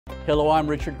Hello, I'm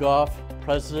Richard Goff,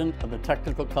 President of the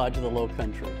Technical College of the Low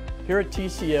Country. Here at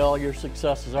TCL, your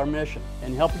success is our mission,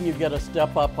 and helping you get a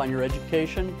step up on your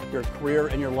education, your career,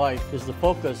 and your life is the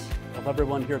focus of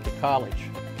everyone here at the college.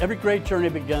 Every great journey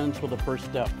begins with a first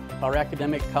step. Our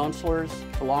academic counselors,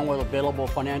 along with available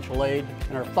financial aid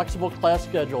and our flexible class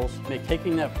schedules, make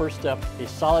taking that first step a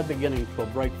solid beginning to a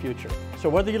bright future. So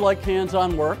whether you like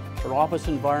hands-on work or office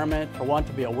environment or want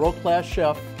to be a world-class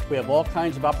chef, we have all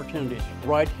kinds of opportunities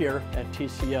right here at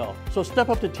TCL. So step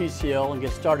up to TCL and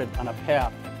get started on a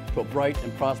path to a bright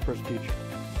and prosperous future.